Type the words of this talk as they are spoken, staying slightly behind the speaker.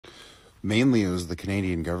Mainly it was the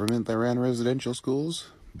Canadian government that ran residential schools,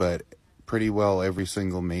 but pretty well every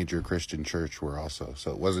single major Christian church were also.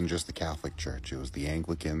 So it wasn't just the Catholic Church, it was the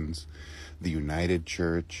Anglicans, the United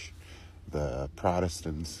Church, the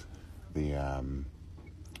Protestants,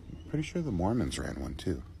 pretty sure the Mormons ran one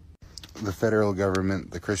too. The federal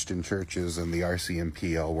government, the Christian churches, and the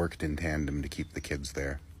RCMP all worked in tandem to keep the kids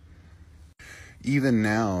there. Even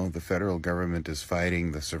now, the federal government is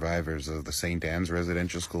fighting the survivors of the St. Anne's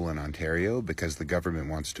residential school in Ontario because the government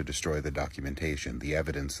wants to destroy the documentation, the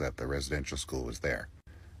evidence that the residential school was there.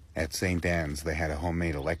 At St. Anne's, they had a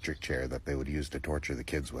homemade electric chair that they would use to torture the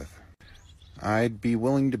kids with. I'd be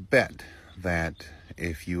willing to bet that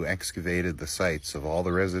if you excavated the sites of all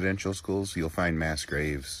the residential schools, you'll find mass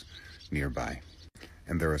graves nearby.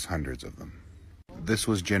 And there was hundreds of them. This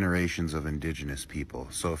was generations of Indigenous people,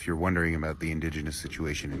 so if you're wondering about the Indigenous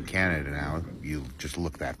situation in Canada now, you just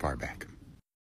look that far back.